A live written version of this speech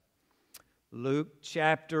Luke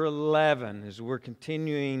chapter 11, as we're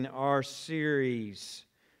continuing our series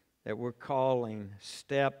that we're calling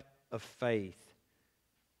Step of Faith,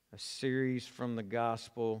 a series from the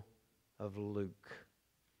Gospel of Luke.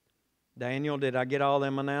 Daniel, did I get all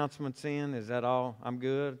them announcements in? Is that all? I'm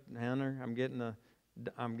good. Hunter, I'm getting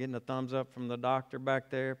a thumbs up from the doctor back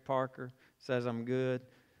there. Parker says I'm good.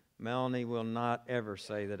 Melanie will not ever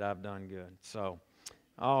say that I've done good. So,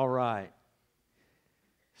 all right.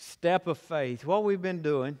 Step of faith. What we've been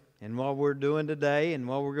doing and what we're doing today and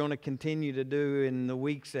what we're going to continue to do in the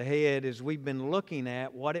weeks ahead is we've been looking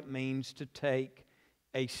at what it means to take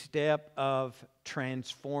a step of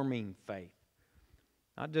transforming faith.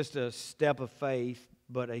 Not just a step of faith,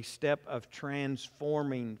 but a step of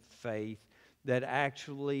transforming faith that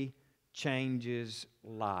actually changes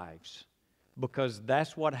lives. Because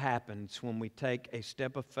that's what happens when we take a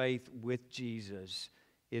step of faith with Jesus,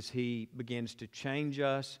 is He begins to change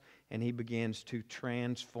us and He begins to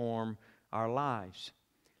transform our lives.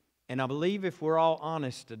 And I believe if we're all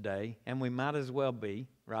honest today, and we might as well be,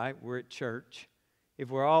 right? We're at church.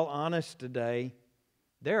 If we're all honest today,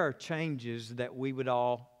 there are changes that we would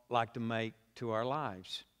all like to make to our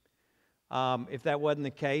lives. If that wasn't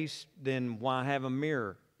the case, then why have a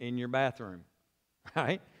mirror in your bathroom,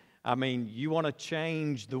 right? I mean, you want to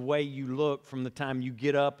change the way you look from the time you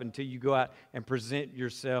get up until you go out and present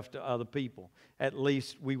yourself to other people. At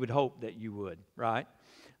least we would hope that you would, right?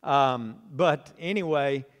 But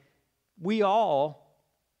anyway, we all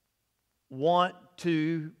want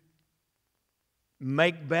to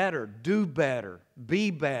make better, do better,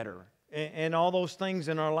 be better, and all those things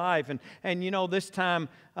in our life. And you know, this time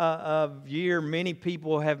of year, many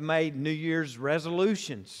people have made New Year's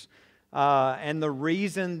resolutions. And the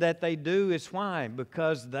reason that they do is why?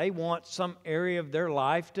 Because they want some area of their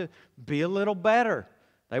life to be a little better.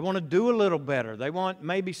 They want to do a little better. They want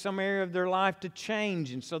maybe some area of their life to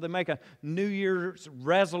change. And so they make a New Year's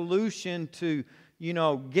resolution to,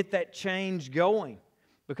 get that change going.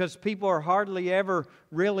 Because people are hardly ever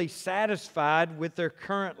really satisfied with their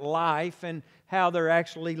current life and how they're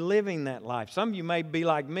actually living that life. Some of you may be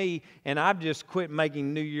like me, and I've just quit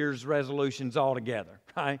making New Year's resolutions altogether.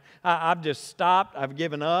 Right? I've just stopped. I've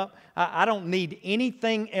given up. I don't need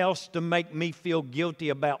anything else to make me feel guilty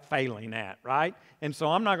about failing at, right? And so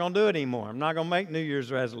I'm not going to do it anymore. I'm not going to make New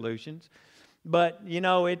Year's resolutions. But,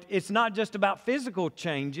 it's not just about physical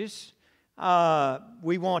changes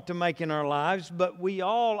we want to make in our lives, but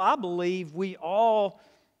I believe we all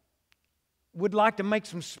would like to make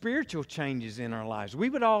some spiritual changes in our lives. We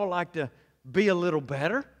would all like to be a little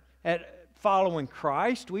better at following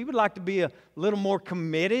Christ. We would like to be a little more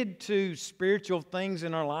committed to spiritual things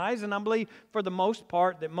in our lives, and I believe for the most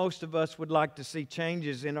part that most of us would like to see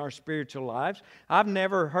changes in our spiritual lives. I've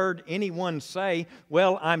never heard anyone say,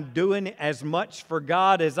 well, I'm doing as much for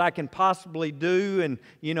God as I can possibly do, and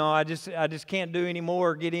I just can't do any more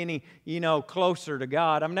or get any closer to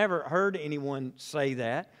God. I've never heard anyone say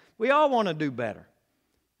that. We all want to do better.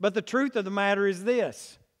 But the truth of the matter is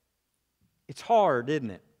this: it's hard, isn't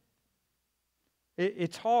it?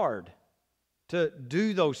 It's hard to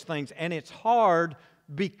do those things, and it's hard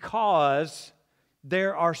because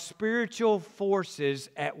there are spiritual forces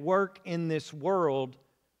at work in this world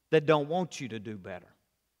that don't want you to do better.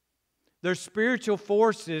 There's spiritual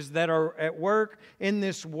forces that are at work in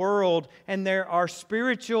this world, and there are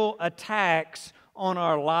spiritual attacks on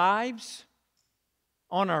our lives,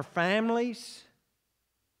 on our families,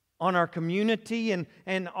 on our community,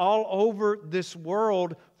 and all over this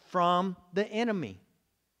world from the enemy.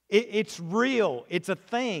 It's real. It's a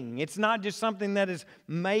thing. It's not just something that is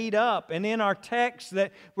made up. And in our text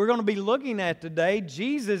that we're going to be looking at today,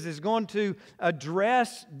 Jesus is going to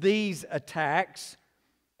address these attacks.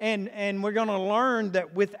 And we're going to learn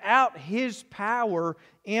that without His power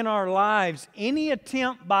in our lives, any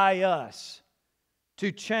attempt by us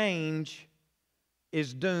to change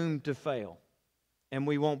is doomed to fail. And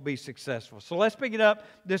we won't be successful. So let's pick it up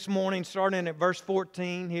this morning, starting at verse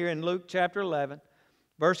 14 here in Luke chapter 11.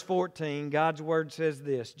 Verse 14, God's Word says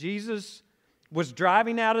this: Jesus was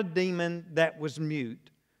driving out a demon that was mute.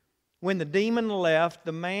 When the demon left,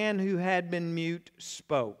 the man who had been mute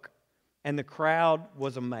spoke, and the crowd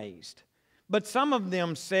was amazed. But some of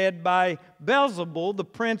them said, by Beelzebul, the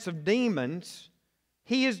prince of demons,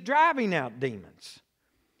 he is driving out demons.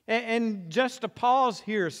 And just to pause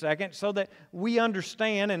here a second so that we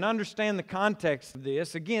understand the context of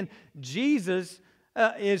this. Again, Jesus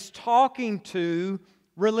is talking to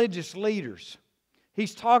religious leaders.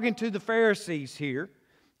 He's talking to the Pharisees here.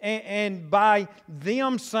 And by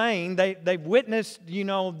them saying, they've witnessed,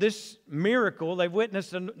 this miracle. They've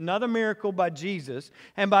witnessed another miracle by Jesus.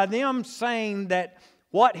 And by them saying that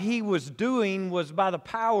what he was doing was by the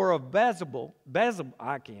power of Beelzebub,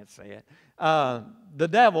 I can't say it, the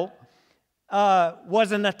devil,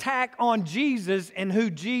 was an attack on Jesus and who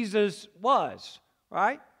Jesus was,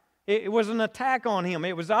 right? It was an attack on him.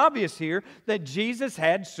 It was obvious here that Jesus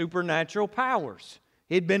had supernatural powers.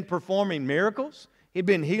 He'd been performing miracles. He'd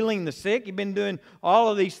been healing the sick. He'd been doing all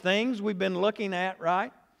of these things we've been looking at,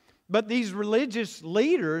 right? But these religious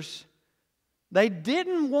leaders, they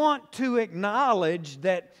didn't want to acknowledge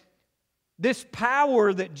that this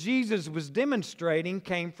power that Jesus was demonstrating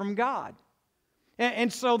came from God.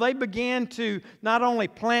 And so they began to not only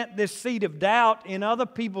plant this seed of doubt in other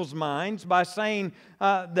people's minds by saying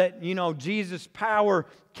that, Jesus' power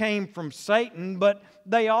came from Satan, but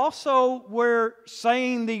they also were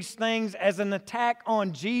saying these things as an attack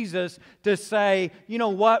on Jesus to say, you know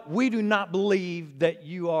what, we do not believe that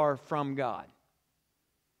you are from God.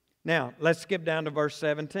 Now, let's skip down to verse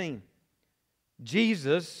 17.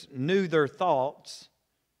 Jesus knew their thoughts.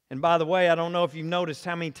 And by the way, I don't know if you've noticed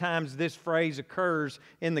how many times this phrase occurs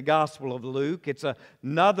in the Gospel of Luke. It's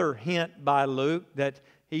another hint by Luke that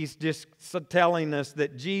he's just telling us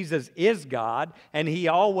that Jesus is God, and he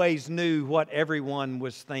always knew what everyone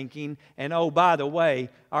was thinking. And oh, by the way,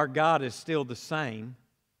 our God is still the same.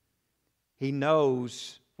 He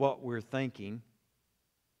knows what we're thinking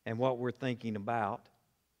and what we're thinking about.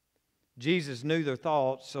 Jesus knew their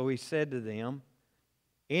thoughts, so he said to them,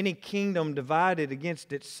 "Any kingdom divided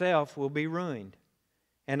against itself will be ruined,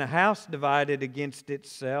 and a house divided against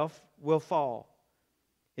itself will fall.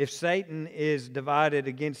 If Satan is divided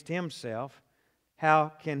against himself,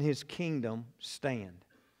 how can his kingdom stand?"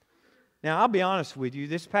 Now, I'll be honest with you,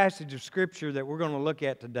 this passage of Scripture that we're going to look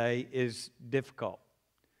at today is difficult.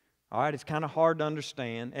 All right, it's kind of hard to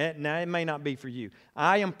understand. Now, it may not be for you.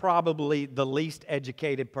 I am probably the least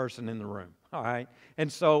educated person in the room. All right, and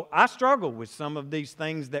so I struggle with some of these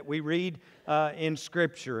things that we read in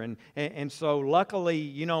Scripture. And so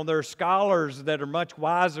luckily, there are scholars that are much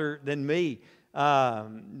wiser than me. There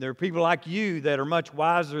are people like you that are much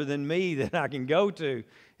wiser than me that I can go to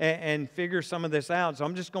and figure some of this out. So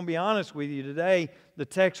I'm just going to be honest with you today. The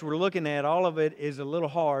text we're looking at, all of it is a little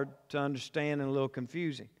hard to understand and a little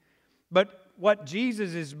confusing. But what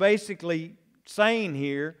Jesus is basically saying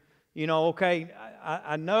here,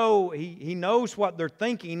 I know he knows what they're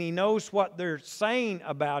thinking. He knows what they're saying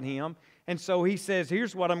about him. And so he says,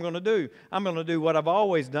 here's what I'm going to do. I'm going to do what I've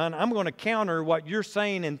always done. I'm going to counter what you're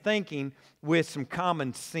saying and thinking with some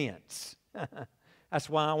common sense. That's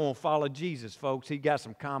why I want to follow Jesus, folks. He got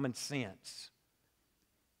some common sense.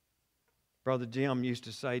 Brother Jim used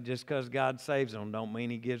to say, just because God saves them don't mean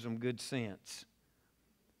he gives them good sense.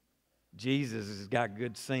 Jesus has got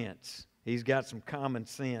good sense. He's got some common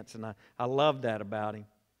sense, and I love that about him.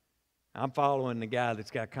 I'm following the guy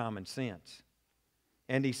that's got common sense.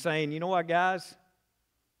 And he's saying, you know what, guys?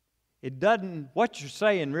 What you're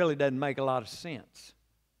saying really doesn't make a lot of sense.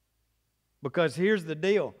 Because here's the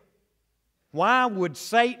deal. Why would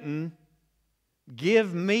Satan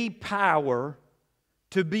give me power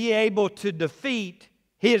to be able to defeat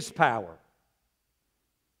his power?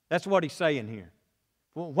 That's what he's saying here.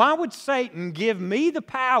 Well, why would Satan give me the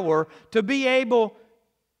power to be able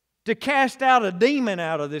to cast out a demon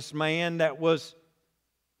out of this man that was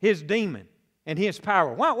his demon and his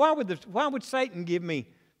power? Why would Satan give me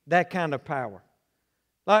that kind of power?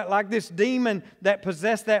 Like this demon that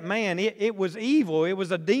possessed that man, it was evil. It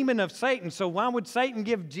was a demon of Satan. So why would Satan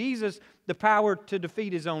give Jesus the power to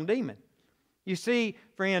defeat his own demon? You see,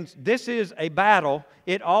 friends, this is a battle.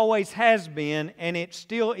 It always has been, and it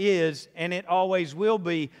still is, and it always will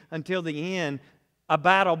be until the end, a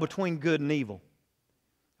battle between good and evil.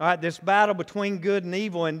 All right, this battle between good and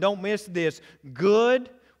evil, and don't miss this,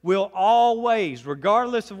 good will always,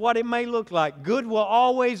 regardless of what it may look like, good will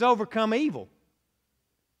always overcome evil.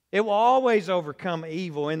 It will always overcome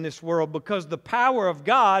evil in this world because the power of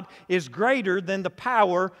God is greater than the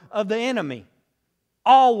power of the enemy.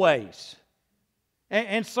 Always.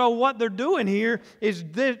 And so what they're doing here is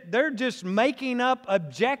they're just making up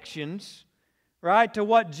objections, right, to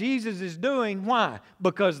what Jesus is doing. Why?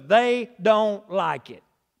 Because they don't like it.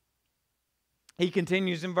 He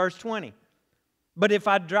continues in verse 20. But if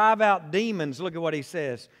I drive out demons, look at what he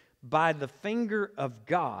says, by the finger of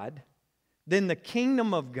God, then the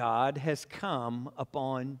kingdom of God has come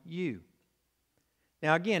upon you.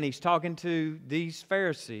 Now again, he's talking to these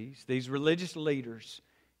Pharisees, these religious leaders.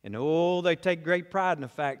 And they take great pride in the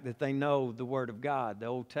fact that they know the Word of God, the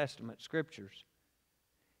Old Testament Scriptures.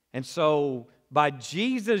 And so by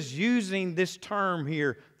Jesus using this term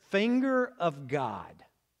here, finger of God,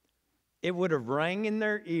 it would have rang in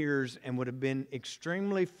their ears and would have been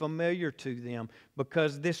extremely familiar to them,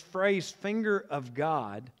 because this phrase, finger of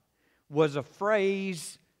God, was a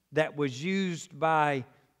phrase that was used by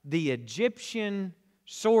the Egyptian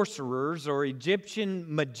sorcerers or Egyptian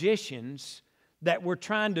magicians that were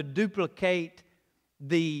trying to duplicate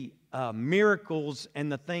the miracles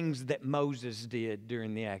and the things that Moses did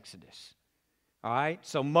during the Exodus. All right?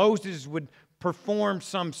 So Moses would perform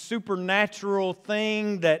some supernatural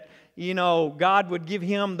thing that, God would give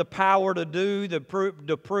him the power to do, to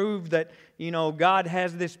prove that, God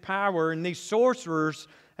has this power. And these sorcerers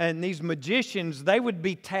and these magicians, they would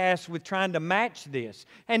be tasked with trying to match this.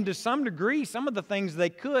 And to some degree, some of the things they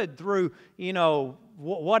could through,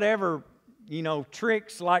 whatever,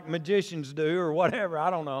 tricks like magicians do or whatever. I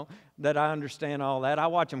don't know that I understand all that. I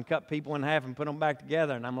watch them cut people in half and put them back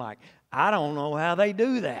together, and I'm like, I don't know how they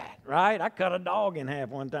do that, right? I cut a dog in half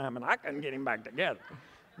one time, and I couldn't get him back together.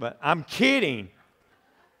 But I'm kidding.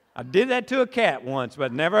 I did that to a cat once,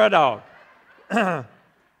 but never a dog. And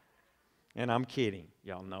I'm kidding.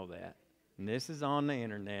 Y'all know that. And this is on the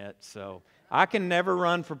internet, so I can never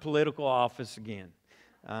run for political office again.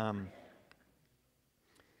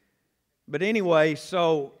 But anyway,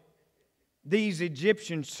 so these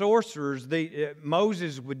Egyptian sorcerers,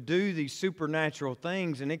 Moses would do these supernatural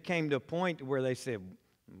things, and it came to a point where they said,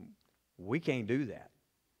 we can't do that.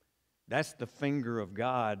 That's the finger of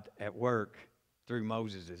God at work through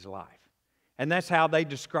Moses' life. And that's how they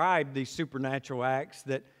described these supernatural acts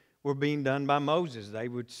that were being done by Moses. They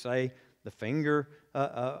would say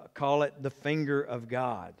call it the finger of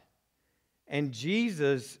God. And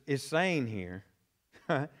Jesus is saying here,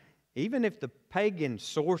 even if the pagan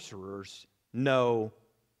sorcerers know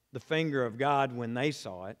the finger of God when they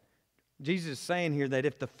saw it, Jesus is saying here that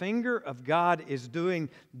if the finger of God is doing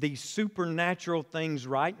these supernatural things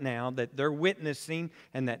right now that they're witnessing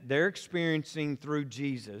and that they're experiencing through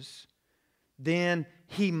Jesus, then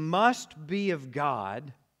He must be of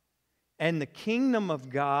God, and the kingdom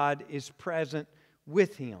of God is present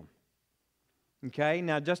with Him. Okay,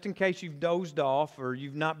 now just in case you've dozed off or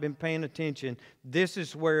you've not been paying attention, this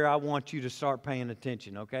is where I want you to start paying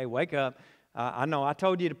attention, okay? Wake up. I know I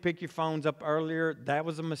told you to pick your phones up earlier. That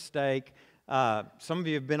was a mistake. Some of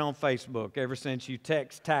you have been on Facebook ever since you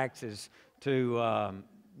text taxes to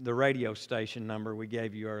the radio station number we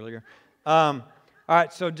gave you earlier. All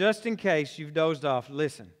right, so just in case you've dozed off,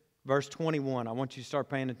 listen. Verse 21, I want you to start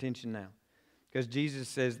paying attention now. Because Jesus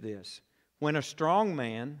says this, when a strong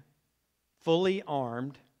man, fully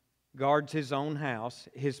armed, guards his own house,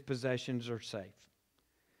 his possessions are safe.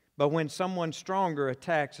 But when someone stronger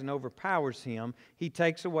attacks and overpowers him, he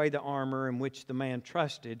takes away the armor in which the man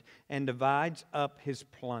trusted and divides up his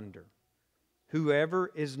plunder.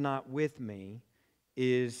 Whoever is not with me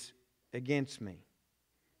is against me.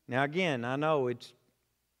 Now again, I know it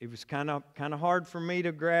was kind of hard for me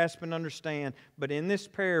to grasp and understand, but in this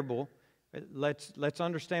parable, let's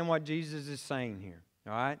understand what Jesus is saying here.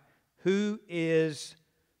 All right? Who is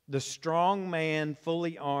the strong man,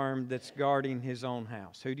 fully armed, that's guarding his own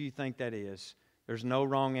house? Who do you think that is? There's no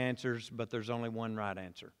wrong answers, but there's only one right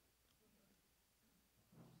answer.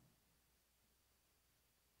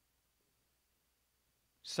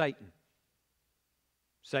 Satan.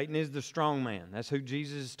 Satan is the strong man. That's who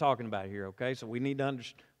Jesus is talking about here, okay? So we need to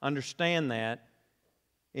understand that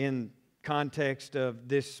in context of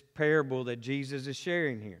this parable that Jesus is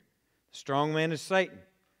sharing here. The strong man is Satan.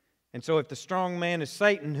 And so if the strong man is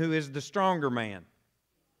Satan, who is the stronger man?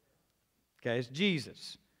 Okay, it's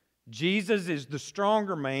Jesus. Jesus is the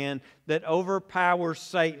stronger man that overpowers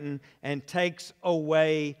Satan and takes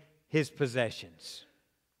away his possessions.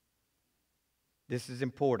 This is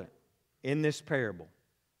important. In this parable,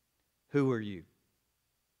 who are you?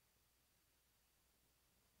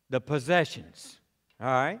 The possessions. All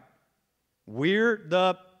right? We're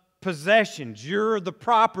the possessions. You're the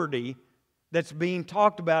property that's being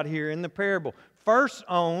talked about here in the parable. First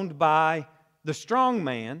owned by the strong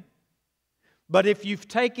man. But if you've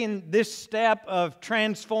taken this step of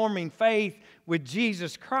transforming faith with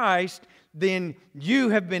Jesus Christ, then you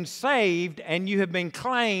have been saved and you have been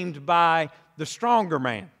claimed by the stronger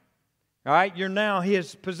man. All right? You're now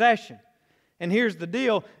his possession. And here's the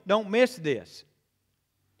deal. Don't miss this.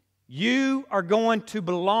 You are going to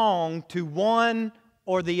belong to one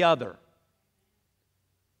or the other.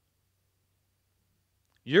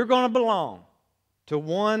 You're going to belong to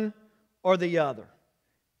one or the other.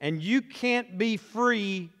 And you can't be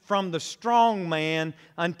free from the strong man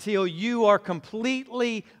until you are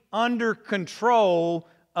completely under control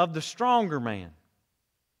of the stronger man.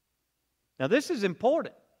 Now, this is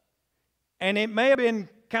important. And it may have been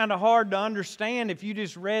kind of hard to understand if you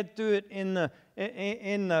just read through it in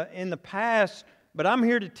the past. But I'm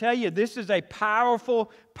here to tell you this is a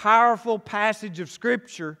powerful, powerful passage of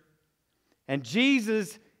Scripture. And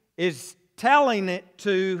Jesus is telling it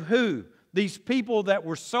to who? These people that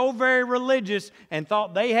were so very religious and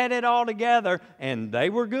thought they had it all together and they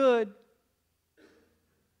were good.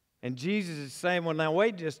 And Jesus is saying, well, now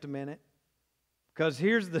wait just a minute. Because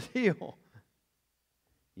here's the deal.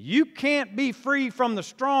 You can't be free from the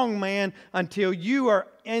strong man until you are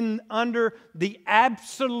under the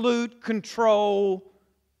absolute control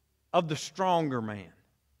of the stronger man.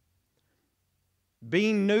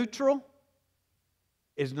 Being neutral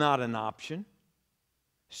is not an option.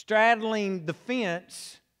 Straddling the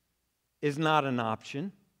fence is not an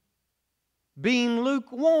option. Being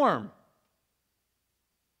lukewarm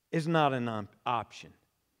is not an option.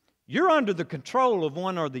 You're under the control of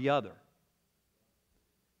one or the other.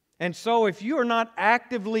 And so if you are not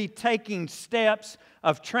actively taking steps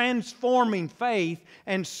of transforming faith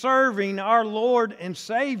and serving our Lord and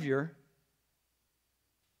Savior,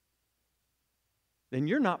 then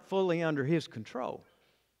you're not fully under His control.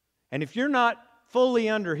 And if you're not fully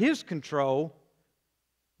under His control,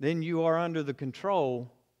 then you are under the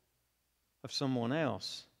control of someone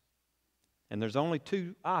else. And there's only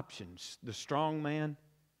two options, the strong man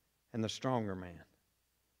and the stronger man.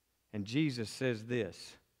 And Jesus says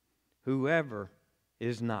this, whoever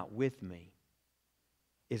is not with me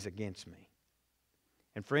is against me.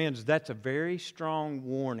 And friends, that's a very strong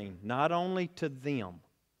warning, not only to them,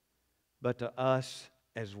 but to us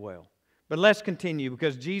as well. But let's continue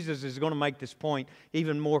because Jesus is going to make this point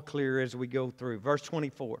even more clear as we go through. Verse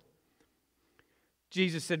 24.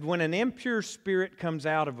 Jesus said, when an impure spirit comes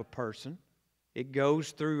out of a person, it goes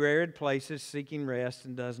through arid places seeking rest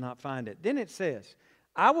and does not find it. Then it says,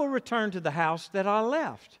 I will return to the house that I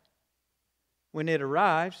left. When it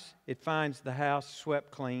arrives, it finds the house swept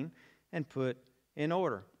clean and put in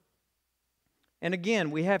order. And again,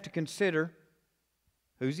 we have to consider,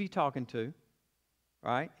 who's he talking to?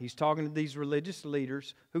 Right? He's talking to these religious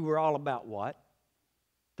leaders who were all about what?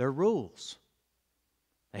 Their rules.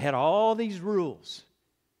 They had all these rules.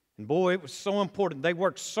 And boy, it was so important. They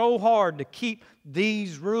worked so hard to keep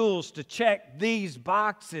these rules, to check these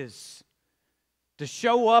boxes, to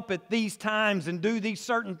show up at these times and do these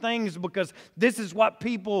certain things because this is what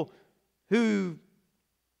people who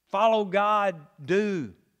follow God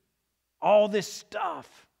do. All this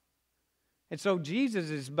stuff. And so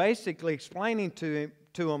Jesus is basically explaining to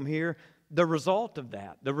them here the result of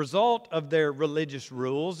that. The result of their religious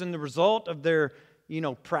rules and the result of their,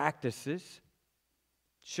 practices.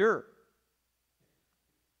 Sure,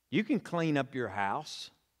 you can clean up your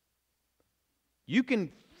house. You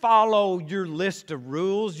can follow your list of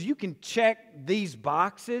rules. You can check these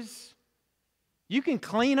boxes. You can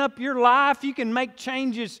clean up your life. You can make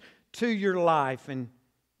changes to your life. And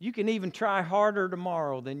you can even try harder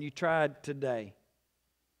tomorrow than you tried today.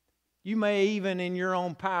 You may even in your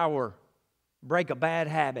own power break a bad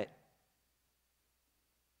habit.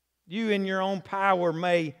 You in your own power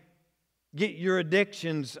may get your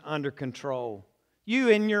addictions under control. You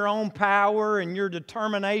in your own power and your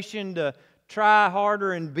determination to try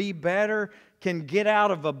harder and be better can get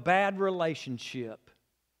out of a bad relationship.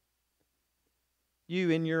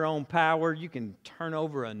 You in your own power, you can turn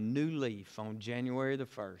over a new leaf on January the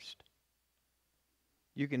 1st.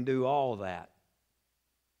 You can do all that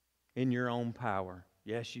in your own power.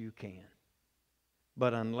 Yes, you can.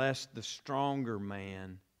 But unless the stronger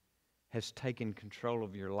man has taken control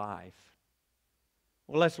of your life.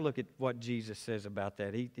 Well, let's look at what Jesus says about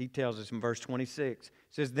that. He tells us in verse 26. It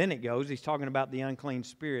says, then it goes. He's talking about the unclean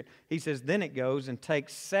spirit. He says, then it goes and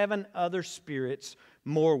takes 7 other spirits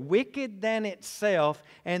more wicked than itself,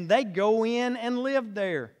 and they go in and live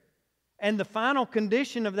there. And the final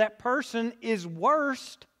condition of that person is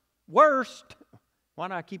worst. Worst. Why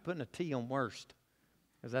do I keep putting a T on worst?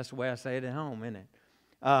 Because that's the way I say it at home, isn't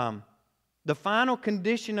it? The final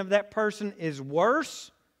condition of that person is worse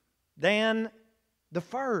than the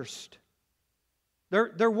first.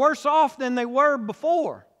 They're worse off than they were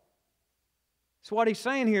before. That's what he's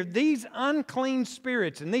saying here. These unclean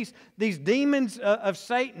spirits and these demons of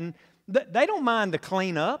Satan, they don't mind the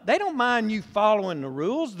cleanup. They don't mind you following the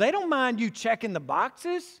rules. They don't mind you checking the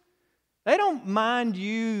boxes. They don't mind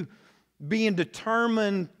you being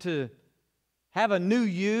determined to have a new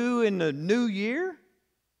you in the new year.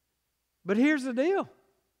 But here's the deal.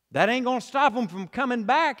 That ain't going to stop them from coming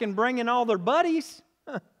back and bringing all their buddies.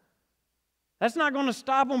 That's not going to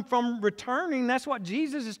stop them from returning. That's what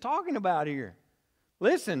Jesus is talking about here.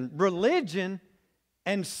 Listen, religion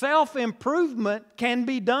And self-improvement can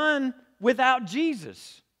be done without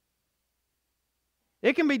Jesus.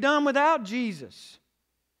 It can be done without Jesus.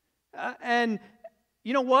 And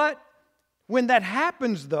you know what? When that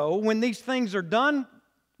happens, though, when these things are done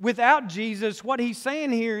without Jesus, what he's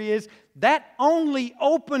saying here is that only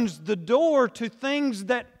opens the door to things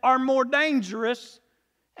that are more dangerous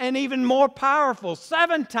and even more powerful,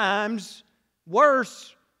 7 times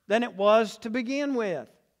worse than it was to begin with.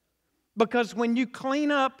 Because when you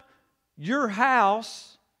clean up your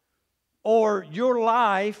house or your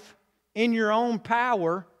life in your own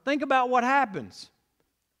power, think about what happens.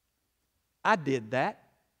 I did that.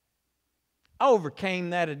 I overcame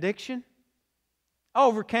that addiction. I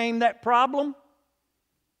overcame that problem.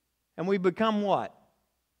 And we become what?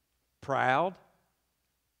 Proud.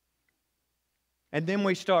 And then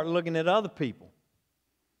we start looking at other people.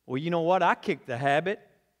 Well, you know what? I kicked the habit.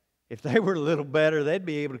 If they were a little better, they'd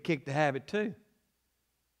be able to kick the habit too.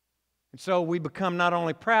 And so we become not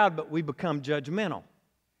only proud, but we become judgmental.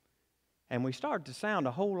 And we start to sound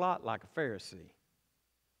a whole lot like a Pharisee.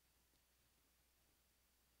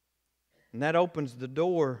 And that opens the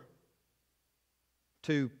door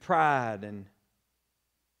to pride and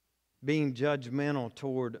being judgmental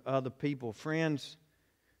toward other people. Friends,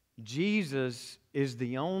 Jesus is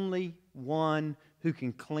the only one who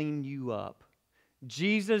can clean you up.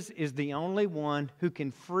 Jesus is the only one who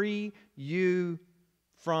can free you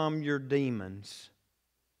from your demons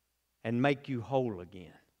and make you whole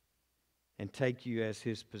again and take you as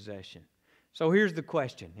His possession. So here's the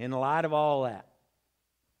question, in light of all that.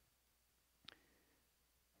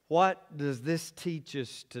 What does this teach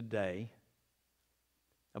us today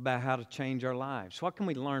about how to change our lives? What can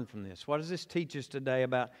we learn from this? What does this teach us today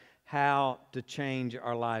about how to change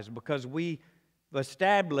our lives? Because we've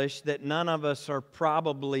established that none of us are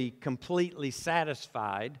probably completely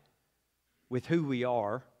satisfied with who we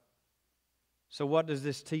are. So what does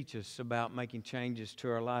this teach us about making changes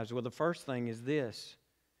to our lives? Well, the first thing is this,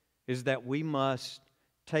 is that we must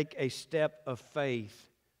take a step of faith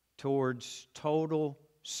towards total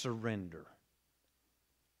surrender.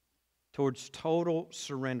 Towards total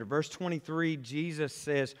surrender. Verse 23, Jesus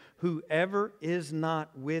says, "Whoever is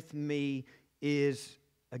not with me is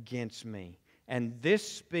against me." And this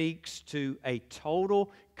speaks to a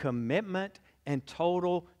total commitment and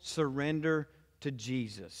total surrender to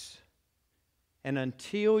Jesus. And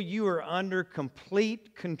until you are under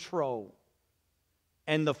complete control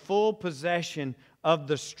and the full possession of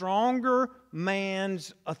the stronger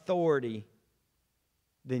man's authority,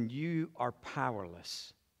 then you are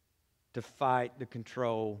powerless to fight the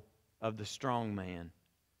control of the strong man,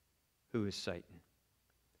 who is Satan.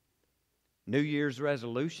 New Year's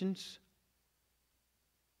resolutions,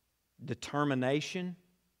 determination,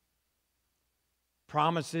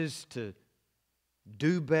 promises to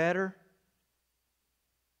do better,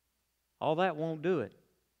 all that won't do it.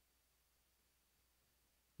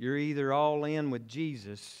 You're either all in with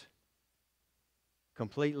Jesus,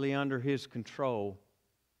 completely under His control,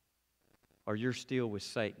 or you're still with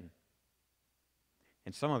Satan.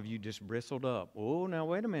 And some of you just bristled up. Oh, now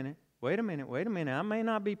wait a minute. I may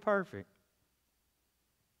not be perfect.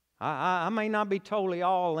 I may not be totally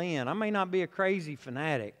all in. I may not be a crazy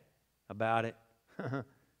fanatic about it.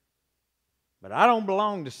 But I don't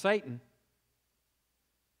belong to Satan.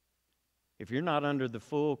 If you're not under the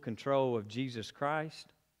full control of Jesus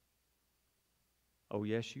Christ, oh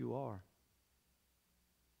yes you are.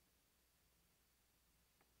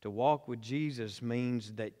 To walk with Jesus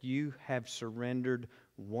means that you have surrendered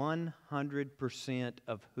 100%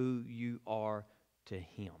 of who you are to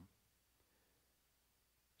Him.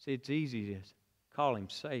 See, it's easy to call Him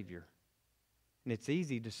Savior. And it's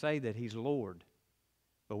easy to say that He's Lord.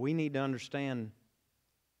 But we need to understand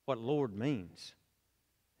what Lord means.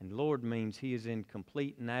 And Lord means He is in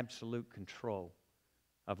complete and absolute control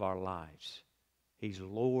of our lives. He's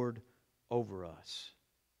Lord over us.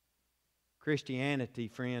 Christianity,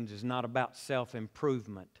 friends, is not about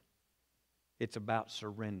self-improvement. It's about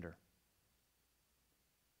surrender.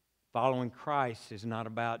 Following Christ is not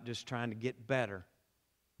about just trying to get better,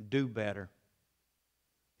 do better.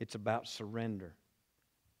 It's about surrender.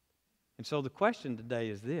 And so the question today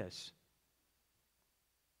is this: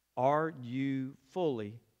 are you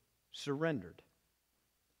fully surrendered?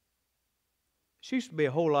 It used to be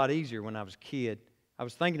a whole lot easier when I was a kid. I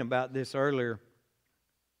was thinking about this earlier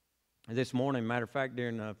this morning. Matter of fact,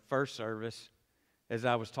 during the first service, as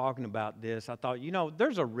I was talking about this, I thought,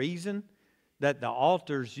 there's a reason that the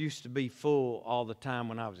altars used to be full all the time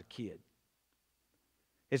when I was a kid.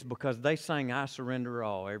 It's because they sang "I Surrender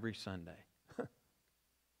All" every Sunday.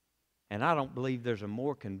 And I don't believe there's a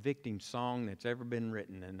more convicting song that's ever been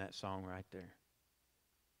written than that song right there.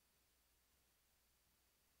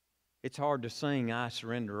 It's hard to sing I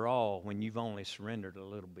Surrender All when you've only surrendered a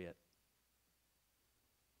little bit.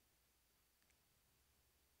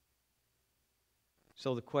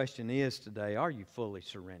 So the question is today, are you fully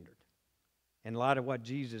surrendered? In light of what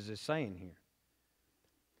Jesus is saying here.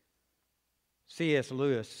 C.S.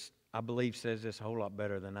 Lewis, I believe, says this a whole lot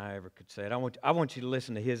better than I ever could say it. I want you to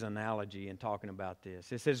listen to his analogy in talking about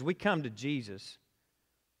this. It says, we come to Jesus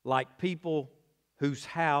like people whose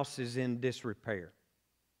house is in disrepair.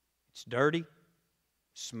 It's dirty,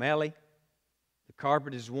 smelly, the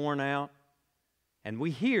carpet is worn out, and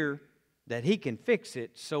we hear that He can fix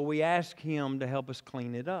it, so we ask Him to help us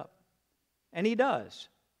clean it up. And He does.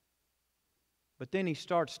 But then He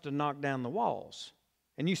starts to knock down the walls.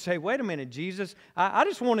 And you say, wait a minute, Jesus, I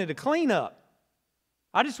just wanted to clean up.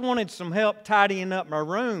 I just wanted some help tidying up my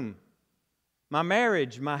room, my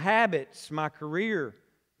marriage, my habits, my career,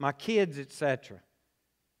 my kids, etc.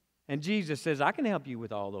 And Jesus says, I can help you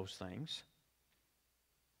with all those things.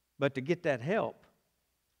 But to get that help,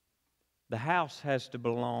 the house has to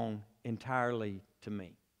belong entirely to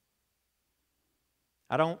me.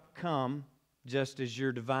 I don't come just as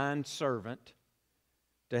your divine servant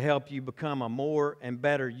to help you become a more and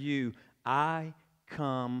better you. I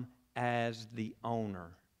come as the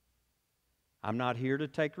owner. I'm not here to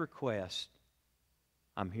take requests.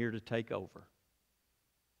 I'm here to take over.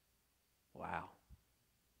 Wow.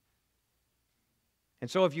 And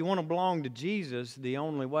so if you want to belong to Jesus, the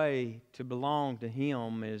only way to belong to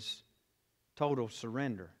Him is total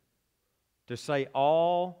surrender. To say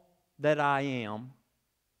all that I am,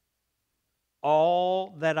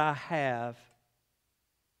 all that I have,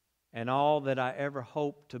 and all that I ever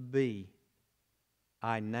hope to be,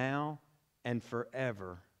 I now and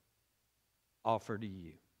forever offer to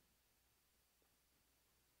you.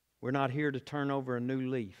 We're not here to turn over a new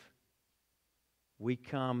leaf. We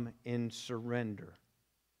come in surrender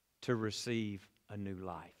to receive a new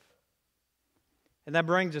life. And that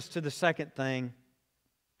brings us to the second thing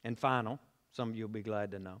and final. Some of you will be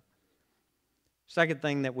glad to know. Second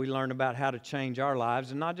thing that we learn about how to change our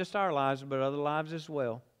lives, and not just our lives, but other lives as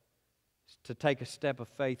well, is to take a step of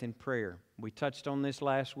faith in prayer. We touched on this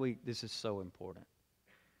last week. This is so important.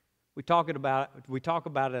 We talk about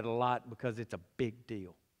it a lot because it's a big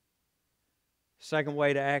deal. Second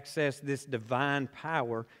way to access this divine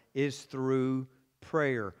power is through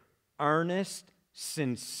prayer. Earnest,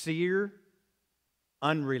 sincere,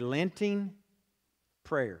 unrelenting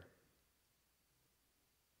prayer.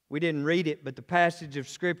 We didn't read it, but the passage of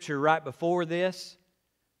Scripture right before this,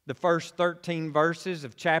 the first 13 verses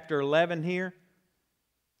of chapter 11 here,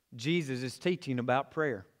 Jesus is teaching about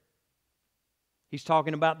prayer. He's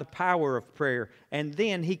talking about the power of prayer. And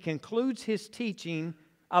then He concludes His teaching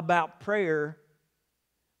about prayer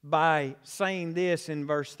by saying this in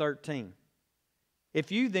verse 13.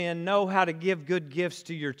 If you then know how to give good gifts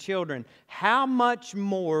to your children, how much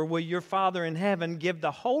more will your Father in heaven give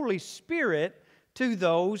the Holy Spirit to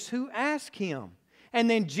those who ask Him? And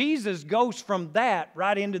then Jesus goes from that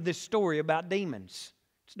right into this story about demons.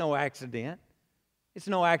 It's no accident. It's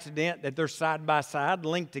no accident that they're side by side,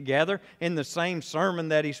 linked together in the same sermon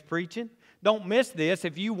that He's preaching. Don't miss this.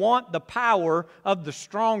 If you want the power of the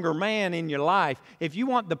stronger man in your life, if you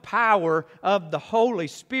want the power of the Holy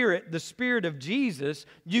Spirit, the Spirit of Jesus,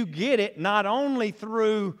 you get it not only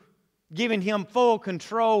through giving Him full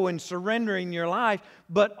control and surrendering your life,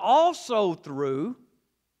 but also through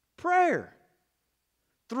prayer.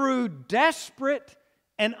 Through desperate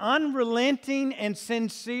and unrelenting and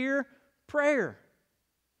sincere prayer.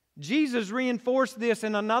 Jesus reinforced this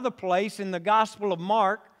in another place in the Gospel of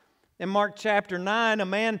Mark. In Mark chapter 9, a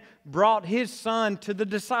man brought his son to the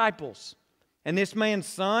disciples. And this man's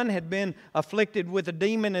son had been afflicted with a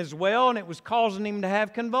demon as well, and it was causing him to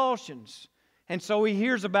have convulsions. And so he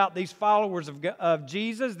hears about these followers of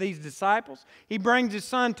Jesus, these disciples. He brings his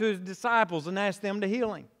son to his disciples and asks them to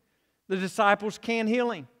heal him. The disciples can't heal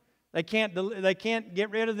him. They can't get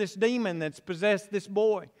rid of this demon that's possessed this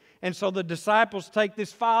boy. And so the disciples take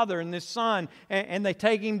this father and this son and they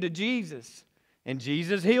take him to Jesus. And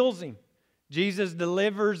Jesus heals him. Jesus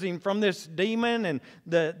delivers him from this demon and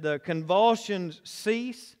the convulsions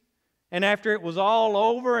cease. And after it was all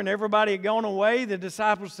over and everybody had gone away, the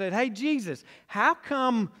disciples said, "Hey Jesus, how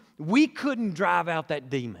come we couldn't drive out that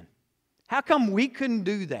demon? How come we couldn't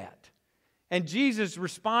do that?" And Jesus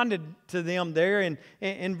responded to them there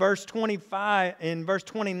in verse 25, in verse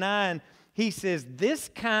 29, He says, "This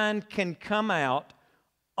kind can come out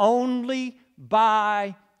only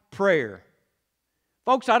by prayer."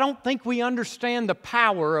 Folks, I don't think we understand the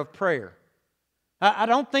power of prayer. I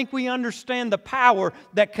don't think we understand the power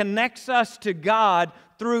that connects us to God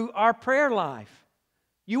through our prayer life.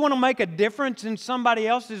 You want to make a difference in somebody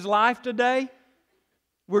else's life today?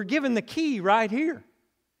 We're given the key right here.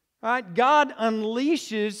 All right? God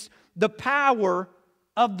unleashes the power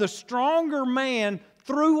of the stronger man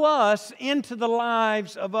through us into the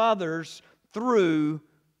lives of others through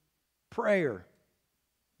prayer.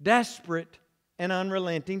 Desperate and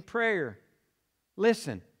unrelenting prayer.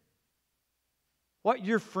 Listen, what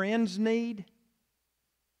your friends need,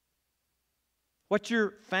 what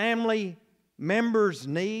your family members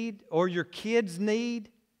need or your kids need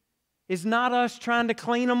is not us trying to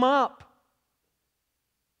clean them up.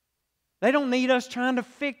 They don't need us trying to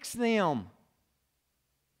fix them.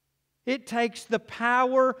 It takes the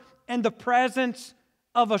power and the presence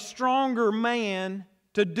of a stronger man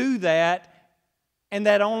to do that, and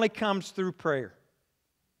that only comes through prayer.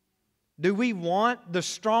 Do we want the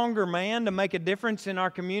stronger man to make a difference in our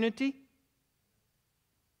community?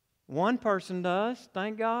 One person does,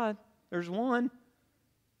 thank God. There's one.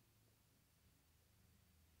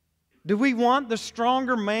 Do we want the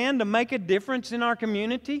stronger man to make a difference in our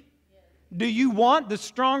community? Do you want the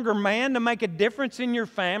stronger man to make a difference in your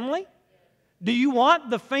family? Do you want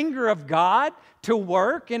the finger of God to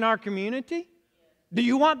work in our community? Do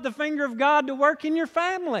you want the finger of God to work in your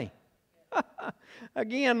family?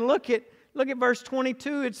 Again, look at verse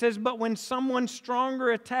 22. It says, "But when someone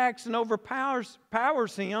stronger attacks and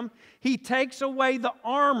overpowers him, he takes away the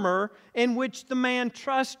armor in which the man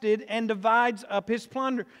trusted and divides up his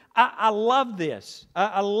plunder." I love this.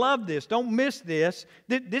 I love this. Don't miss this.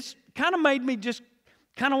 This kind of made me just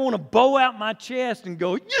kind of want to bow out my chest and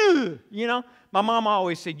go, yeah! You know, my mom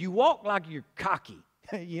always said, "You walk like you're cocky."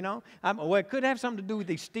 You know, well, it could have something to do with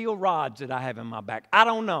these steel rods that I have in my back. I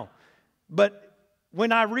don't know. But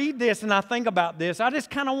when I read this and I think about this, I just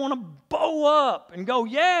kind of want to bow up and go,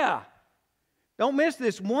 yeah. Don't miss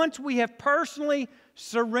this. Once we have personally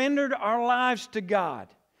surrendered our lives to God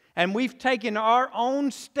and we've taken our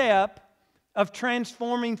own step of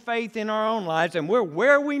transforming faith in our own lives and we're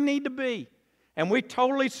where we need to be, and we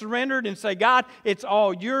totally surrendered and say, "God, it's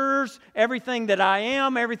all yours. Everything that I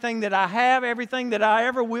am, everything that I have, everything that I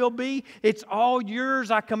ever will be, it's all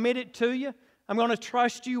yours. I commit it to you. I'm going to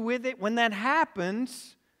trust you with it." When that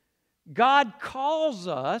happens, God calls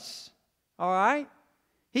us, all right?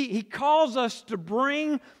 He calls us to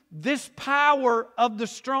bring this power of the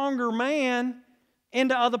stronger man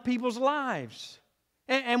into other people's lives.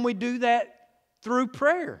 And we do that through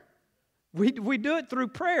prayer. We do it through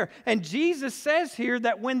prayer. And Jesus says here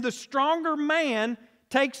that when the stronger man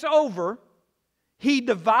takes over, he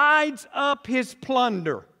divides up his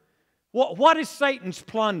plunder. What is Satan's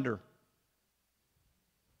plunder?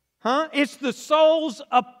 It's the souls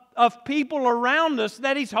of people around us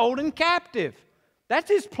that he's holding captive. That's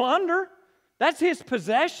his plunder. That's his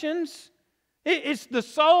possessions. It's the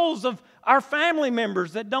souls of our family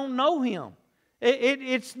members that don't know him.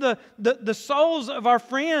 It's the souls of our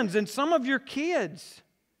friends and some of your kids.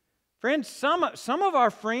 Friends, some of our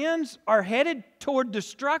friends are headed toward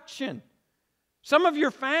destruction. Some of your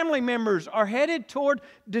family members are headed toward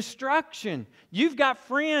destruction. You've got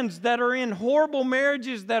friends that are in horrible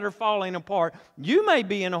marriages that are falling apart. You may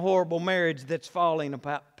be in a horrible marriage that's falling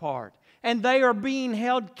apart. And they are being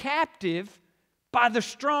held captive by the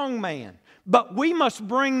strong man. But we must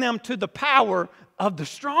bring them to the power of the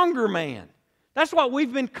stronger man. That's what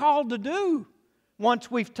we've been called to do once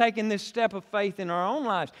we've taken this step of faith in our own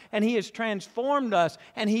lives. And He has transformed us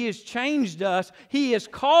and He has changed us. He has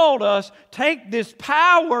called us, take this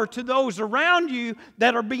power to those around you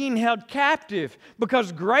that are being held captive,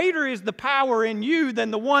 because greater is the power in you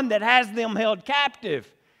than the one that has them held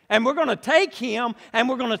captive. And we're going to take him and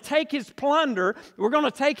we're going to take his plunder, we're going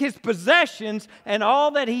to take his possessions and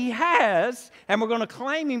all that he has, and we're going to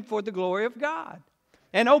claim him for the glory of God.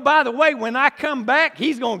 And oh, by the way, when I come back,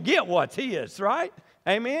 he's going to get what's his, right?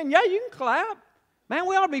 Amen? Yeah, you can clap. Man,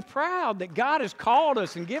 we ought to be proud that God has called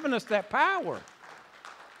us and given us that power.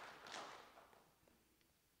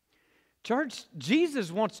 Church,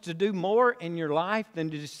 Jesus wants to do more in your life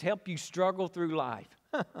than to just help you struggle through life.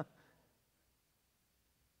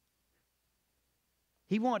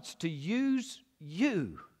 He wants to use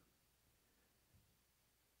you.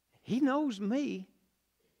 He knows me.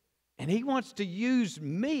 And He wants to use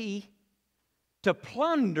me to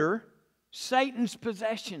plunder Satan's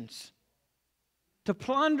possessions, to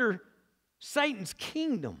plunder Satan's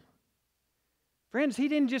kingdom. Friends, He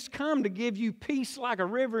didn't just come to give you peace like a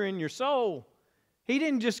river in your soul. He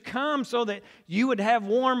didn't just come so that you would have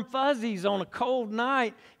warm fuzzies on a cold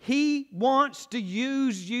night. He wants to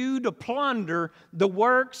use you to plunder the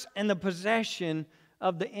works and the possession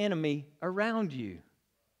of the enemy around you.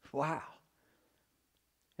 Wow.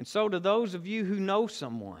 And so to those of you who know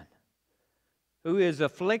someone who is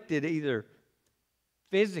afflicted either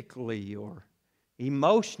physically or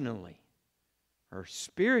emotionally or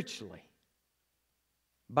spiritually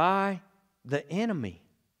by the enemy,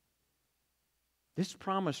 this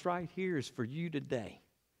promise right here is for you today.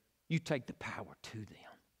 You take the power to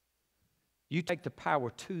them. You take the power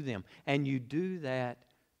to them, and you do that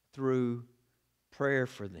through prayer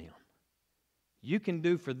for them. You can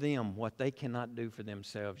do for them what they cannot do for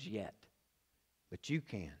themselves yet, but you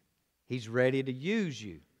can. He's ready to use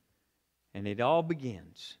you, and it all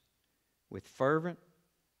begins with fervent,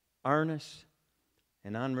 earnest,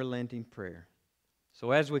 and unrelenting prayer.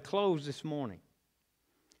 So as we close this morning,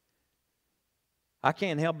 I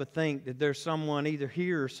can't help but think that there's someone either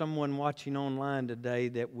here or someone watching online today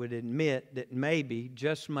that would admit that maybe,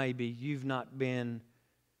 just maybe, you've not been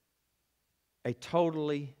a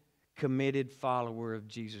totally committed follower of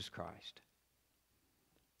Jesus Christ.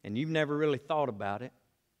 And you've never really thought about it.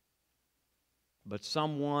 But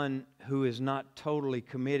someone who is not totally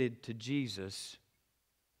committed to Jesus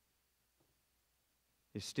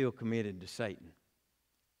is still committed to Satan.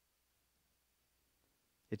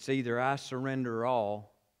 It's either I surrender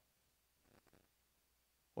all,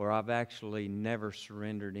 or I've actually never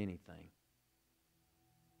surrendered anything.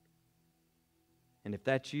 And if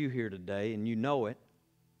that's you here today and you know it,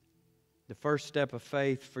 the first step of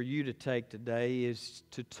faith for you to take today is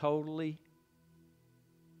to totally,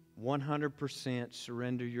 100%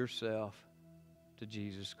 surrender yourself to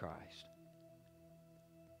Jesus Christ.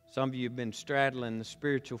 Some of you have been straddling the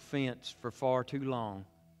spiritual fence for far too long,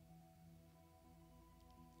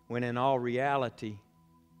 when in all reality,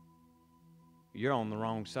 you're on the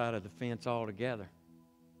wrong side of the fence altogether.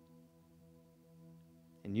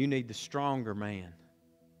 And you need the stronger man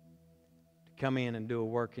to come in and do a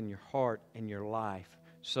work in your heart and your life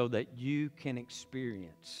so that you can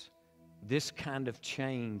experience this kind of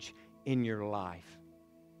change in your life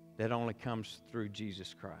that only comes through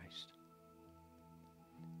Jesus Christ.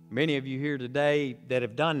 Many of you here today that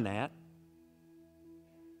have done that,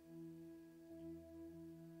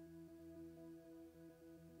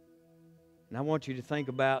 and I want you to think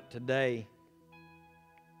about today,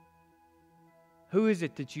 who is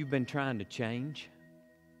it that you've been trying to change?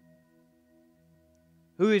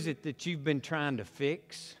 Who is it that you've been trying to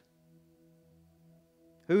fix?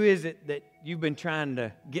 Who is it that you've been trying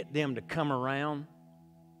to get them to come around?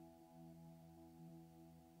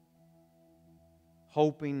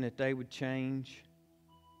 Hoping that they would change?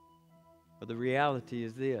 But the reality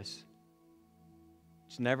is this: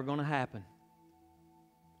 it's never going to happen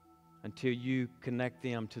until you connect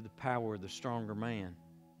them to the power of the stronger man.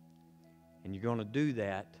 And you're going to do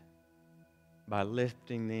that by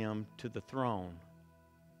lifting them to the throne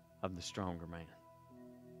of the stronger man.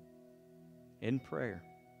 In prayer,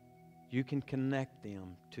 you can connect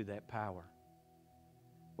them to that power.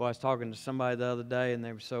 Well, I was talking to somebody the other day and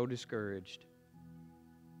they were so discouraged.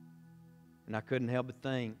 And I couldn't help but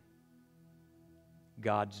think,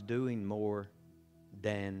 God's doing more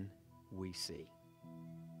than we see.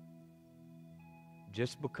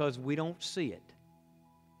 Just because we don't see it,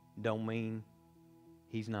 don't mean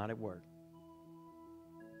He's not at work.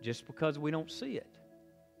 Just because we don't see it,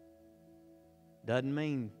 doesn't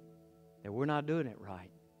mean that we're not doing it right.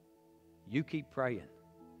 You keep praying.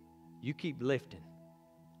 You keep lifting.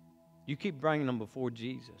 You keep bringing them before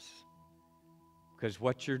Jesus. Because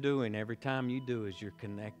what you're doing every time you do is you're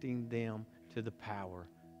connecting them to the power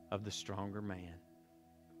of the stronger man.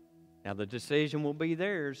 Now the decision will be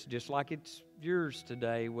theirs, just like it's yours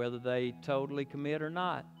today, whether they totally commit or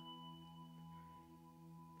not.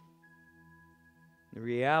 The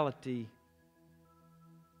reality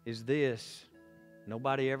is this: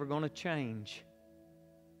 nobody ever going to change.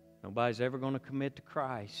 Nobody's ever going to commit to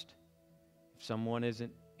Christ if someone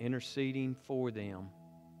isn't interceding for them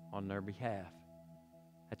on their behalf.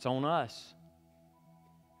 That's on us.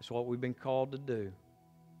 That's what we've been called to do.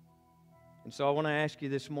 And so I want to ask you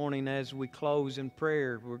this morning, as we close in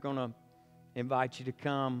prayer, we're going to invite you to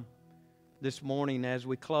come this morning as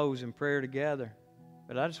we close in prayer together.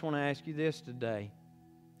 But I just want to ask you this today: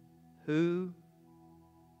 who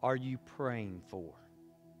are you praying for?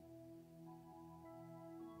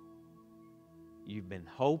 You've been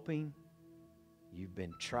hoping, you've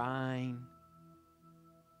been trying,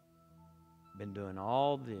 been doing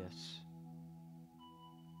all this.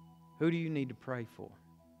 Who do you need to pray for?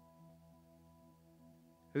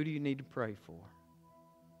 Who do you need to pray for?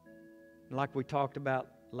 And like we talked about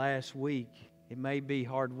last week, it may be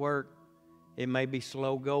hard work. It may be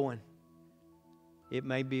slow going. It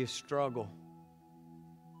may be a struggle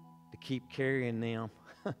to keep carrying them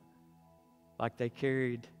like they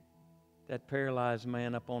carried that paralyzed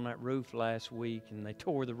man up on that roof last week, and they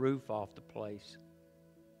tore the roof off the place.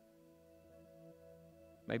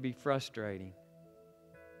 It may be frustrating.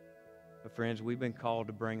 But friends, we've been called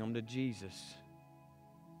to bring them to Jesus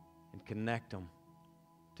and connect them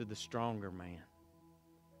to the stronger man.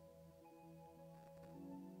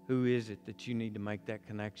 Who is it that you need to make that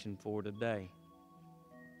connection for today?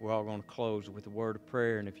 We're all going to close with a word of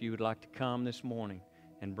prayer, and if you would like to come this morning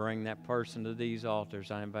and bring that person to these altars,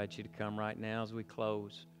 I invite you to come right now as we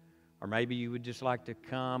close. Or maybe you would just like to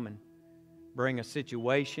come and bring a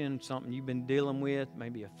situation, something you've been dealing with,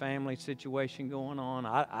 maybe a family situation going on.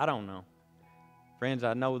 I don't know. Friends,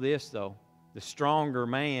 I know this, though. The stronger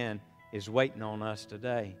man is waiting on us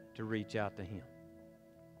today to reach out to him.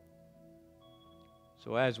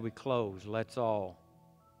 So as we close, let's all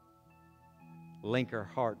link our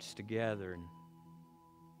hearts together and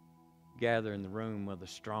gather in the room of the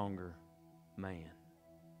stronger man.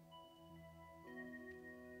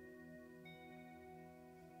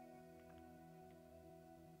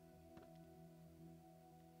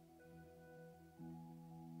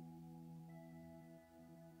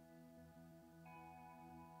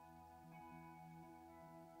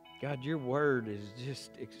 God, your word is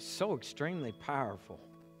just so extremely powerful.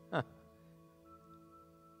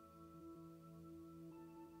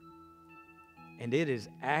 And it is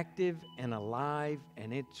active and alive,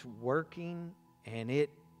 and it's working, and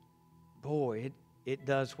it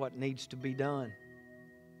does what needs to be done.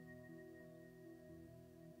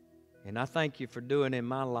 And I thank you for doing in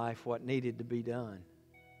my life what needed to be done.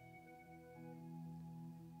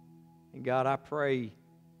 And God, I pray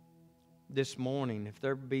this morning, if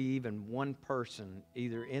there be even one person,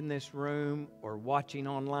 either in this room or watching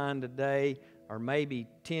online today, or maybe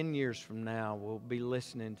 10 years from now, will be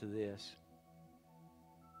listening to this,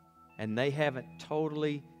 and they haven't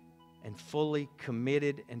totally and fully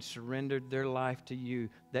committed and surrendered their life to you,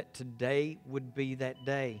 that today would be that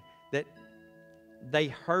day, that they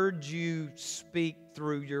heard you speak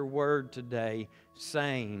through your word today,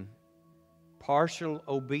 saying, partial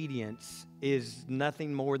obedience is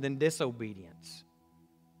nothing more than disobedience.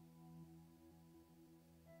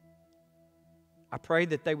 I pray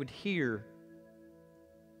that they would hear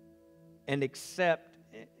and accept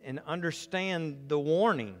and understand the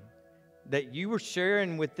warning that you were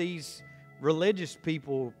sharing with these religious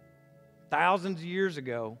people thousands of years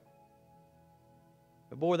ago.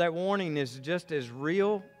 But boy, that warning is just as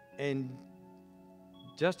real and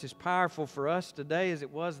just as powerful for us today as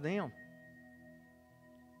it was them.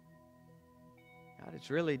 God,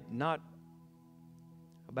 it's really not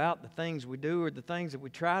about the things we do or the things that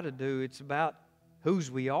we try to do. It's about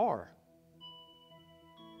whose we are.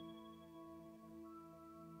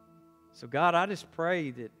 So God, I just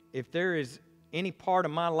pray that if there is any part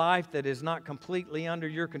of my life that is not completely under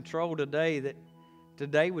your control today, that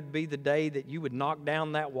today would be the day that you would knock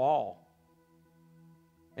down that wall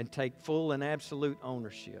and take full and absolute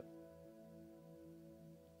ownership.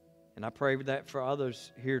 And I pray that for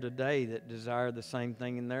others here today that desire the same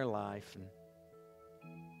thing in their life. And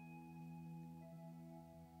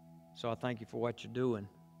so I thank you for what you're doing.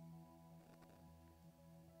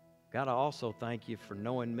 God, I also thank you for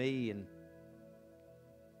knowing me and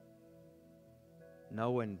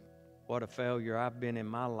knowing what a failure I've been in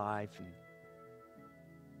my life and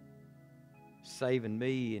saving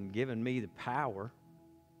me and giving me the power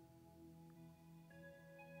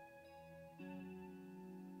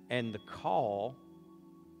and the call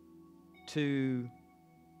to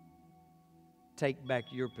take back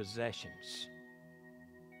your possessions.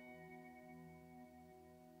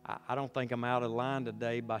 I don't think I'm out of line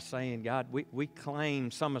today by saying, God, we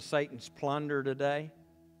claim some of Satan's plunder today.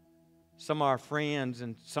 Some of our friends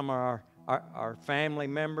and some of our family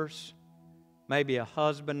members, maybe a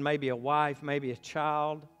husband, maybe a wife, maybe a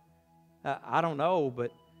child. I don't know,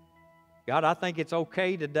 but God, I think it's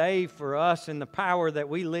okay today for us in the power that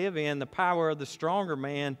we live in, the power of the stronger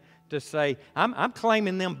man, to say, I'm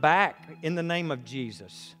claiming them back in the name of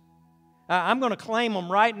Jesus. I'm going to claim them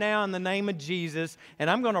right now in the name of Jesus, and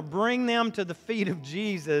I'm going to bring them to the feet of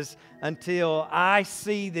Jesus until I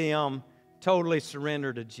see them totally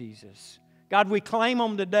surrender to Jesus. God, we claim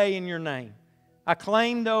them today in your name. I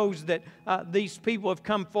claim those that these people have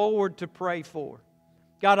come forward to pray for.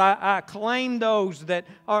 God, I claim those that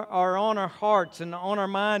are on our hearts and on our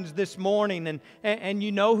minds this morning, and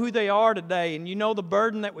you know who they are today, and you know the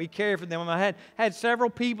burden that we carry for them. I had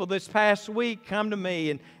several people this past week come to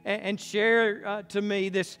me and share to me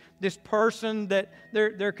this person that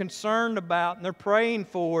they're concerned about and they're praying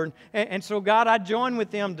for. And so, God, I join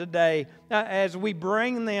with them today as we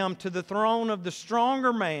bring them to the throne of the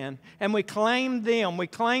stronger man, and we claim them, we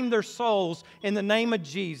claim their souls in the name of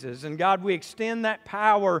Jesus. And God, we extend that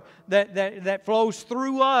power that flows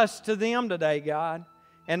through us to them today, God.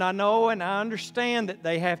 And I know and I understand that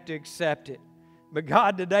they have to accept it. But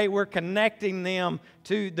God, today we're connecting them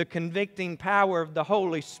to the convicting power of the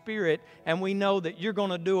Holy Spirit, and we know that you're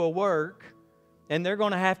going to do a work, and they're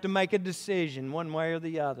going to have to make a decision one way or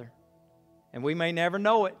the other. And we may never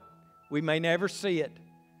know it. We may never see it.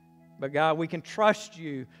 But God, we can trust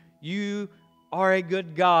you. You are a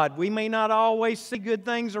good God. We may not always see good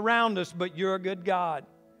things around us, but you're a good God.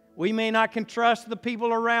 We may not can trust the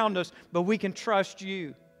people around us, but we can trust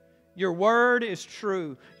you. Your word is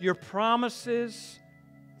true. Your promises,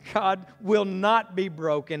 God, will not be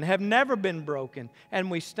broken, have never been broken,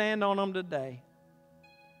 and we stand on them today.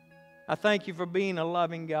 I thank you for being a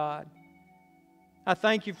loving God. I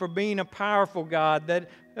thank you for being a powerful God, that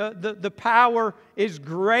the power is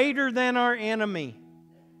greater than our enemy.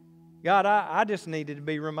 God, I just needed to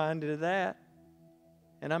be reminded of that,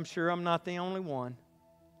 and I'm sure I'm not the only one.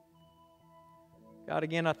 God,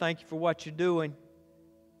 again, I thank you for what you're doing.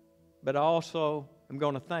 But I also am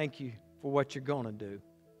going to thank you for what you're going to do.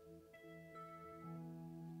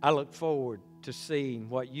 I look forward to seeing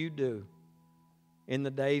what you do in the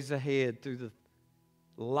days ahead through the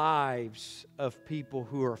lives of people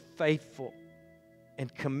who are faithful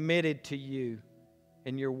and committed to you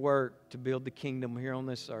and your work to build the kingdom here on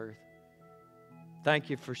this earth. Thank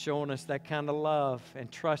you for showing us that kind of love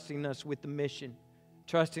and trusting us with the mission,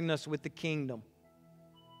 trusting us with the kingdom.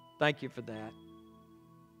 Thank you for that.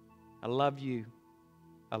 I love you.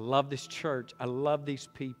 I love this church. I love these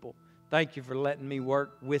people. Thank you for letting me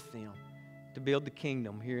work with them to build the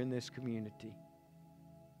kingdom here in this community.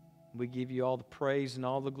 We give you all the praise and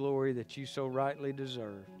all the glory that you so rightly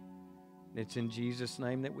deserve. It's in Jesus'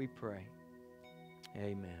 name that we pray.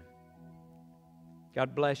 Amen.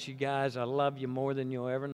 God bless you guys. I love you more than you'll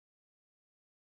ever know.